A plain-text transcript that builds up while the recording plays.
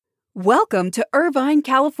Welcome to Irvine,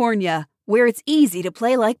 California, where it's easy to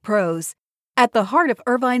play like pros. At the heart of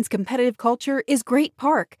Irvine's competitive culture is Great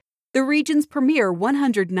Park, the region's premier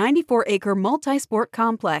 194-acre multi-sport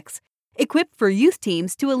complex, equipped for youth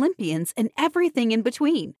teams to Olympians and everything in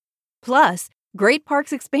between. Plus, Great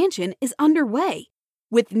Park's expansion is underway.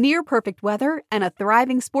 With near-perfect weather and a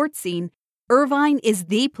thriving sports scene, Irvine is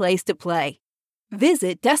the place to play.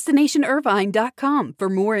 Visit DestinationIrvine.com for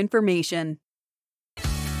more information.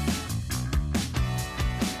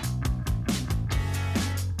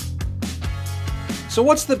 So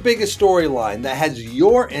what's the biggest storyline that has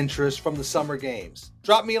your interest from the Summer Games?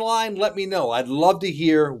 Drop me a line, let me know. I'd love to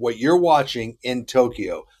hear what you're watching in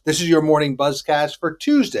Tokyo. This is your morning buzzcast for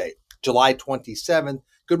Tuesday, July 27th.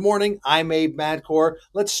 Good morning, I'm Abe Madkour.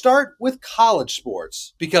 Let's start with college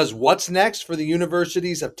sports. Because what's next for the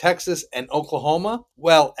universities of Texas and Oklahoma?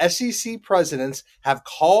 Well, SEC presidents have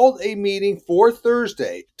called a meeting for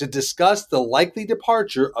Thursday to discuss the likely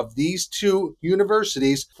departure of these two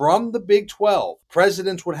universities from the Big 12.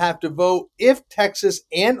 Presidents would have to vote if Texas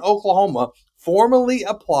and Oklahoma formally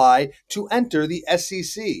apply to enter the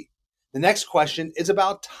SEC. The next question is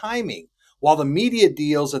about timing. While the media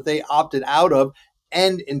deals that they opted out of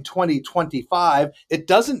end in 2025, it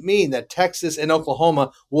doesn't mean that Texas and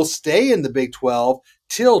Oklahoma will stay in the Big 12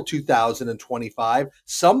 till 2025.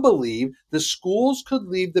 Some believe the schools could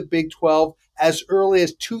leave the Big 12 as early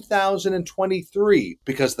as 2023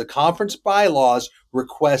 because the conference bylaws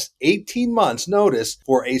request 18 months notice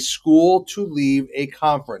for a school to leave a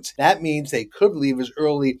conference. That means they could leave as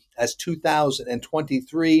early as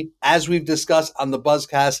 2023. As we've discussed on the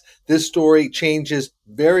Buzzcast, this story changes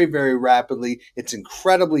very, very rapidly. It's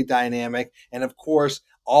incredibly dynamic. And of course,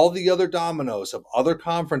 all the other dominoes of other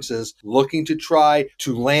conferences looking to try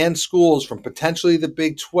to land schools from potentially the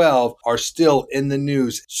Big 12 are still in the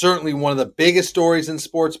news. Certainly one of the biggest stories in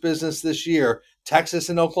sports business this year, Texas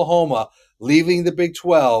and Oklahoma leaving the Big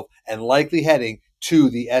 12 and likely heading to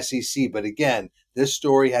the SEC. But again, this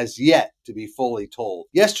story has yet to be fully told.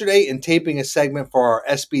 Yesterday, in taping a segment for our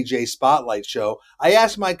SBJ Spotlight show, I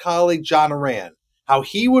asked my colleague John Ourand how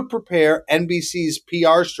he would prepare NBC's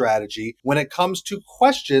PR strategy when it comes to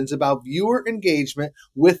questions about viewer engagement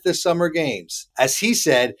with the Summer Games. As he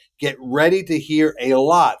said, get ready to hear a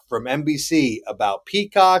lot from NBC about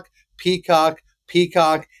Peacock,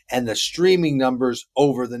 and the streaming numbers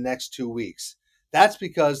over the next 2 weeks. That's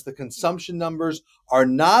because the consumption numbers are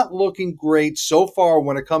not looking great so far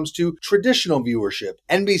when it comes to traditional viewership.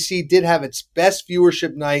 NBC did have its best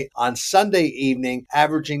viewership night on Sunday evening,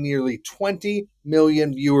 averaging nearly 20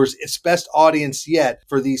 million viewers, its best audience yet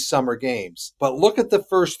for these Summer Games. But look at the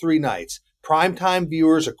first three nights. Primetime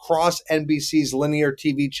viewers across NBC's linear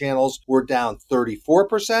TV channels were down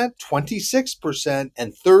 34%, 26%,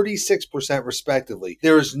 and 36% respectively.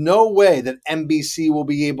 There is no way that NBC will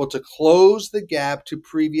be able to close the gap to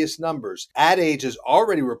previous numbers. Ad Age is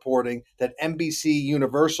already reporting that NBC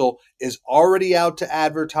Universal is already out to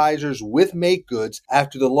advertisers with make goods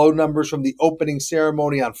after the low numbers from the opening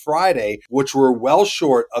ceremony on Friday, which were well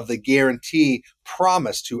short of the guarantee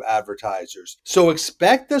promised to advertisers. So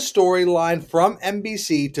expect the storyline from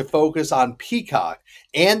NBC to focus on Peacock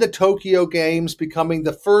and the Tokyo Games becoming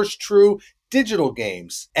the first true digital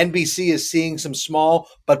games. NBC is seeing some small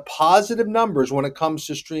but positive numbers when it comes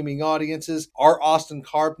to streaming audiences. Our Austin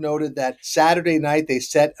Karp noted that Saturday night they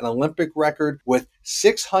set an Olympic record with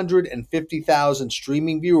 650,000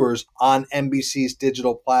 streaming viewers on NBC's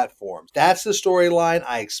digital platforms. That's the storyline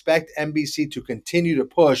I expect NBC to continue to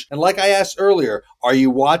push. And like I asked earlier, are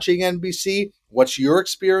you watching NBC? What's your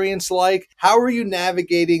experience like? How are you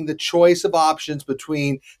navigating the choice of options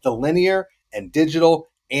between the linear and digital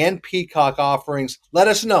and Peacock offerings? Let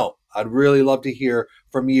us know. I'd really love to hear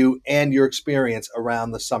from you and your experience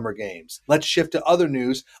around the Summer Games. Let's shift to other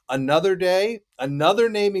news. Another day, another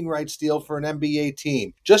naming rights deal for an NBA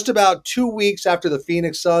team. Just about 2 weeks after the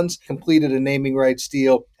Phoenix Suns completed a naming rights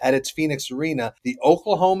deal at its Phoenix Arena, the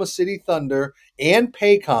Oklahoma City Thunder and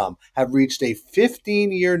Paycom have reached a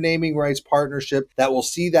 15-year naming rights partnership that will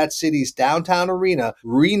see that city's downtown arena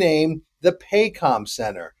renamed the Paycom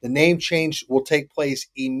Center. The name change will take place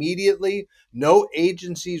immediately. No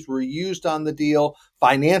agencies were used on the deal.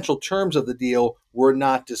 Financial terms of the deal were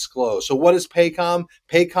not disclosed. So what is Paycom?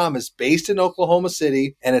 Paycom is based in Oklahoma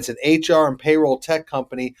City, and it's an HR and payroll tech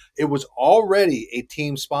company. It was already a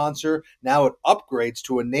team sponsor. Now it upgrades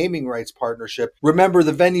to a naming rights partnership. Remember,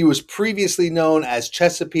 the venue was previously known as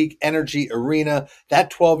Chesapeake Energy Arena.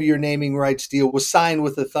 That 12-year naming rights deal was signed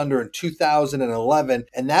with the Thunder in 2011,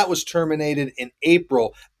 and that was terminated in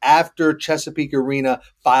April after Chesapeake Arena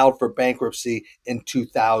filed for bankruptcy in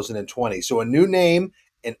 2020. So a new name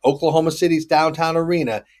in Oklahoma City's downtown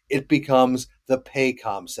arena, it becomes the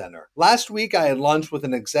Paycom Center. Last week, I had lunch with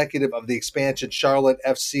an executive of the expansion Charlotte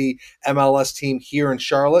FC MLS team here in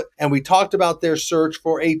Charlotte, and we talked about their search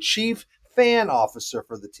for a chief fan officer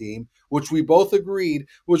for the team, which we both agreed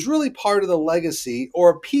was really part of the legacy or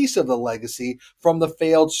a piece of the legacy from the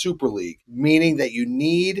failed Super League, meaning that you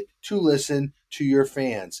need to listen to your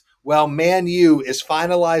fans. Well, Man U is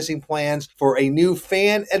finalizing plans for a new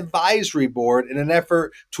fan advisory board in an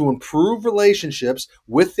effort to improve relationships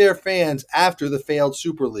with their fans after the failed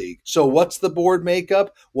Super League. So what's the board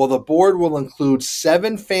makeup? Well, the board will include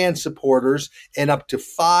 7 fan supporters and up to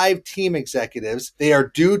 5 team executives. They are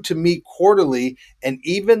due to meet quarterly, and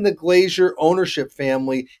even the Glazer ownership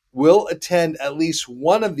family will attend at least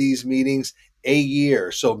one of these meetings a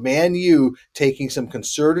year. So Man U taking some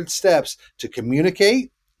concerted steps to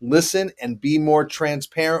communicate, listen, and be more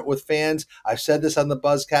transparent with fans. I've said this on the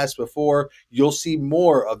Buzzcast before. You'll see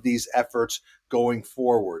more of these efforts going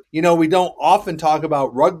forward. You know, we don't often talk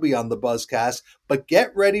about rugby on the Buzzcast, but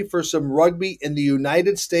get ready for some rugby in the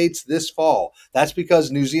United States this fall. That's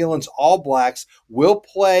because New Zealand's All Blacks will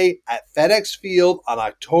play at FedEx Field on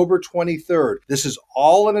October 23rd. This is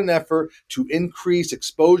all in an effort to increase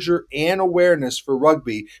exposure and awareness for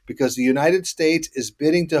rugby because the United States is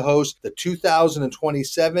bidding to host the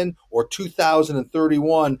 2027 or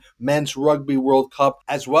 2031 Men's Rugby World Cup,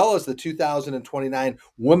 as well as the 2029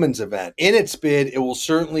 Women's event. In its bid, it will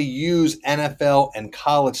certainly use NFL and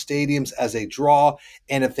college stadiums as a draw,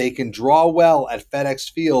 and if they can draw well at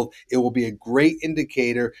FedEx Field, it will be a great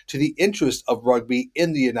indicator to the interest of rugby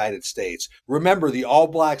in the United States. Remember, the All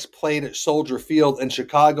Blacks played at Soldier Field in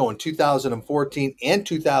Chicago in 2014 and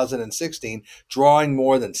 2016, drawing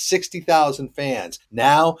more than 60,000 fans.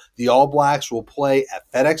 Now, the All Blacks will play at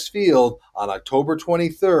FedEx Field on October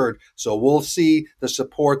 23rd, so we'll see the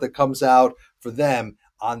support that comes out for them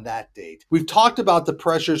on that date. We've talked about the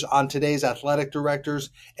pressures on today's athletic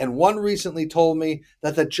directors, and one recently told me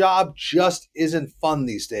that the job just isn't fun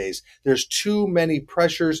these days. There's too many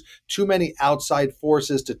pressures, too many outside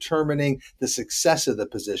forces determining the success of the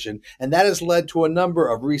position, and that has led to a number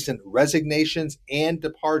of recent resignations and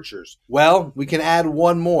departures. Well, we can add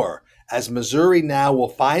one more, as Missouri now will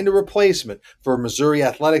find a replacement for Missouri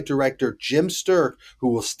Athletic Director Jim Sterk, who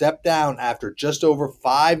will step down after just over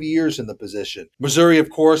 5 years in the position. Missouri, of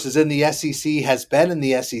course, is in the SEC, has been in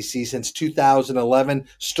the SEC since 2011.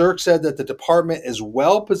 Sterk said that the department is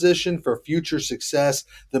well positioned for future success.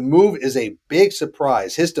 The move is a big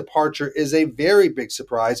surprise. His departure is a very big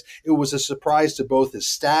surprise. It was a surprise to both his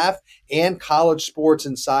staff and college sports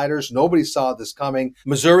insiders. Nobody saw this coming.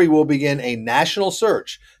 Missouri will begin a national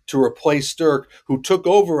search to replace Sterk, who took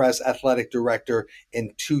over as athletic director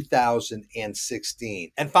in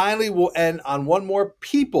 2016. And finally, we'll end on one more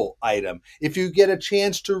people item. If you get a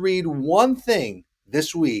chance to read one thing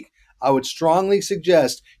this week, I would strongly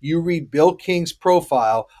suggest you read Bill King's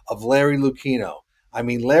profile of Larry Lucchino. I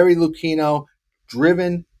mean, Larry Lucchino,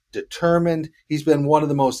 driven, determined. He's been one of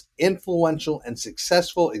the most influential and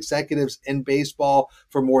successful executives in baseball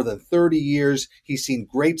for more than 30 years. He's seen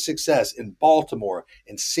great success in Baltimore,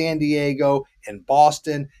 in San Diego, and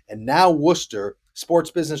Boston, and now Worcester.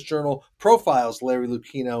 Sports Business Journal profiles Larry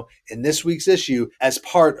Lucchino in this week's issue as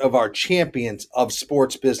part of our Champions of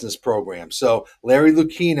Sports Business program. So Larry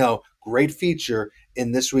Lucchino, great feature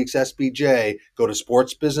in this week's SBJ. Go to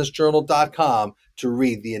sportsbusinessjournal.com to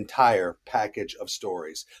read the entire package of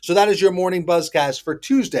stories. So that is your morning Buzzcast for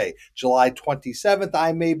Tuesday, July 27th.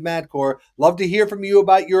 I'm Abe Madkour. Love to hear from you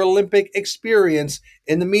about your Olympic experience.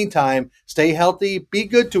 In the meantime, stay healthy, be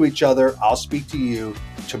good to each other. I'll speak to you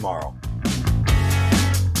tomorrow.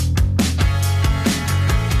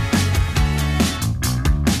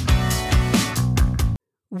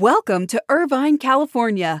 Welcome to Irvine,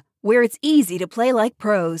 California, where it's easy to play like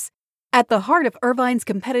pros. At the heart of Irvine's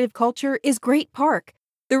competitive culture is Great Park,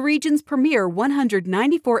 the region's premier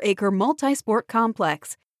 194-acre multi-sport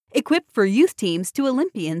complex, equipped for youth teams to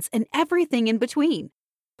Olympians and everything in between.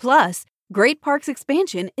 Plus, Great Park's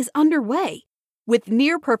expansion is underway. With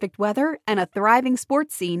near-perfect weather and a thriving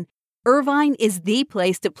sports scene, Irvine is the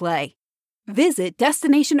place to play. Visit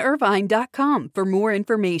DestinationIrvine.com for more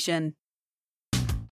information.